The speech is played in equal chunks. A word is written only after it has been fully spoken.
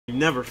You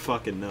never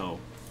fucking know.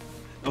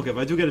 Okay, if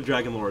I do get a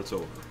Dragon Lore, it's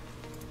over.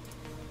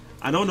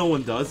 I know no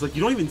one does. Like,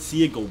 you don't even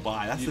see it go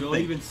by. That's the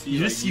thing. You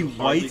just see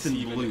whites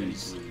and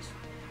blues.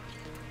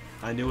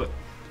 I knew it.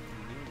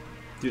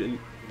 Dude,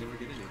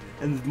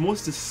 and the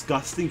most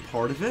disgusting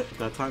part of it,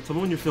 that time, tell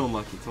me when you're feeling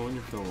lucky. Tell me when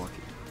you're feeling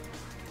lucky.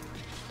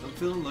 I'm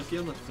feeling lucky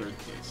on the third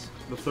case.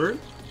 The third?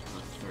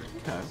 The third.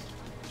 Okay.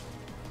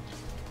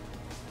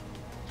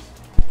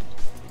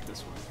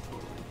 This one,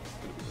 totally.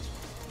 Gonna be this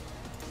one.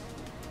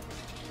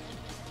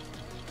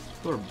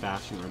 People are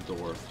bashing our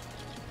door.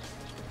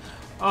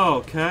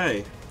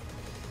 Okay.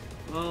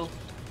 Well.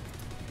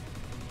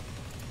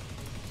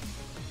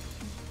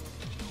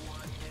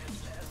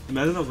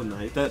 Imagine that was a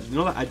knife. That, you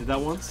know that I did that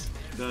once?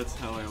 That's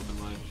how I open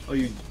mine. Oh,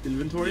 you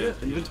inventoried it?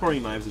 Yeah.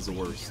 Inventorying knives is the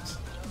worst.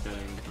 Got an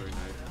inventory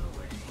knife.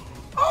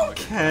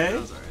 Okay.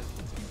 That was alright.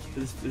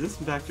 Is this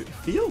back to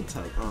field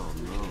type? Oh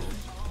no.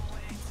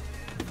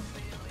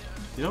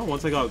 You know,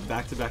 once I got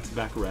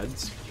back-to-back-to-back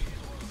reds,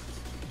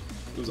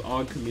 those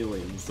odd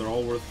chameleons, they're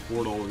all worth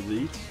 $4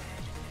 each.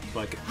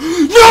 Like,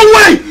 no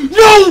way!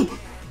 No!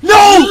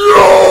 No!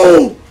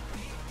 No!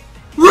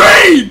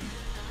 Rain!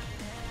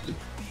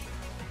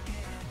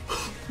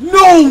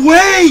 No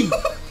way!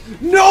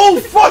 No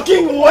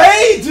fucking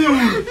way,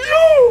 dude!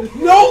 No!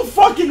 No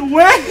fucking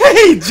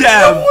way,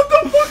 Jeff! What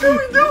the fuck are we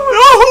doing?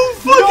 No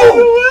fucking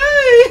way!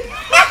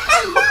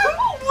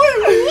 Wait,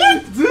 what?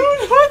 Dude,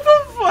 what the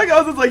fuck? I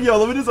was just like, yo,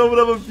 let me just open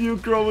up a few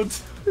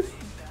chromas.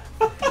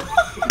 What the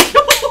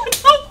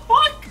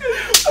fuck?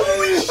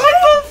 Holy shit! What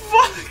the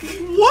fuck?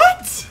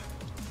 What?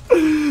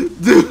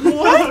 Dude,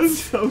 what? That was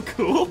so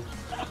cool.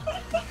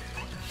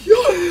 Yo!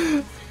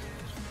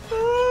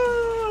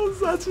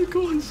 Such a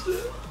cool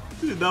shit.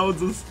 Dude, that was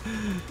just...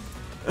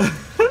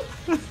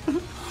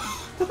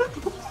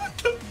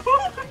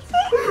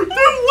 Dude,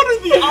 what are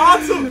the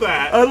odds of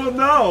that? I don't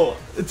know.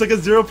 It's like a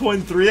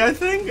 0.3, I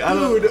think?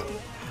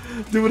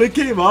 Dude, when it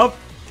came up,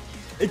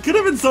 it could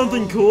have been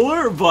something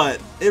cooler, but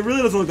it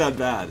really doesn't look that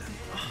bad.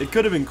 It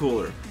could have been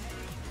cooler.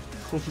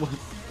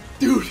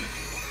 Dude,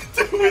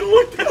 we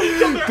looked at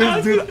each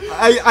other. Dude,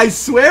 I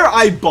swear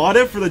I bought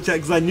it for the check,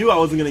 because I knew I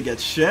wasn't going to get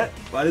shit,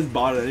 but I just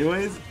bought it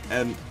anyways,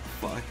 and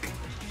fuck.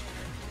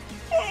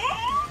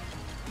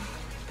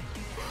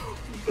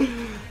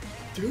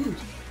 Dude.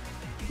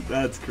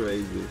 That's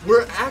crazy.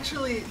 We're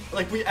actually,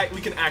 like, we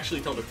can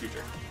actually tell the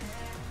future.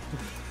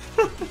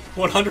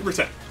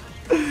 100%.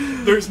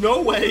 There's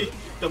no way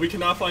that we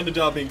cannot find a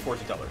job being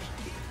fortune tellers.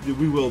 Dude,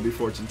 we will be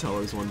fortune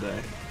tellers one day.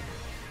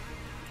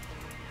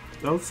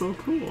 That was so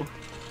cool.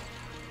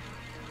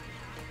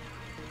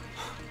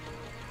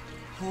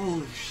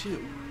 Holy shit,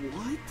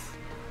 what?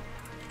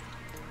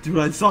 Dude,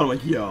 I saw it, I'm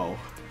like, yo.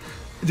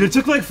 Dude, it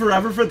took like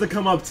forever for it to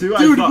come up too.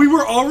 Dude, we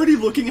were already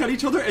looking at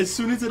each other as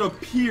soon as it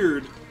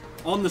appeared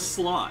on the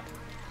slot.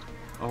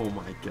 Oh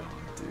my god,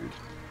 dude.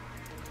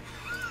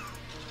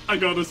 I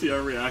gotta see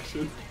our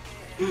reaction.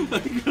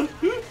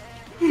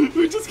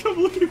 We just kept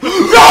looking. No!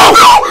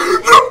 No!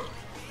 No!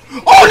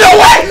 Oh, no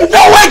way!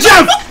 No way,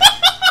 Jeff!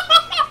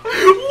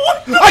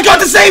 I got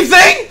the same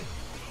thing!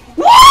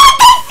 What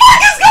the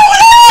fuck is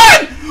going on?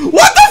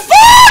 What the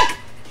fuck?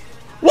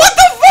 What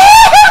the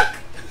fuck?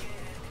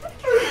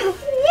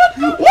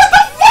 What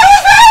the fuck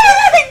is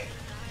happening?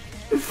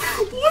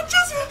 What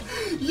just...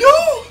 Yo!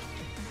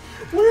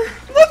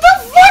 What the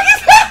fuck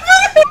is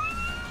happening?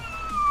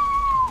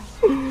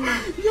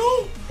 Yo,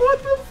 what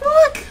the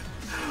fuck?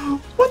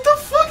 What the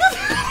fuck is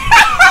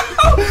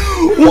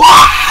happening?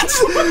 What?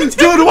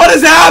 Dude, what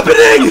is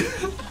happening?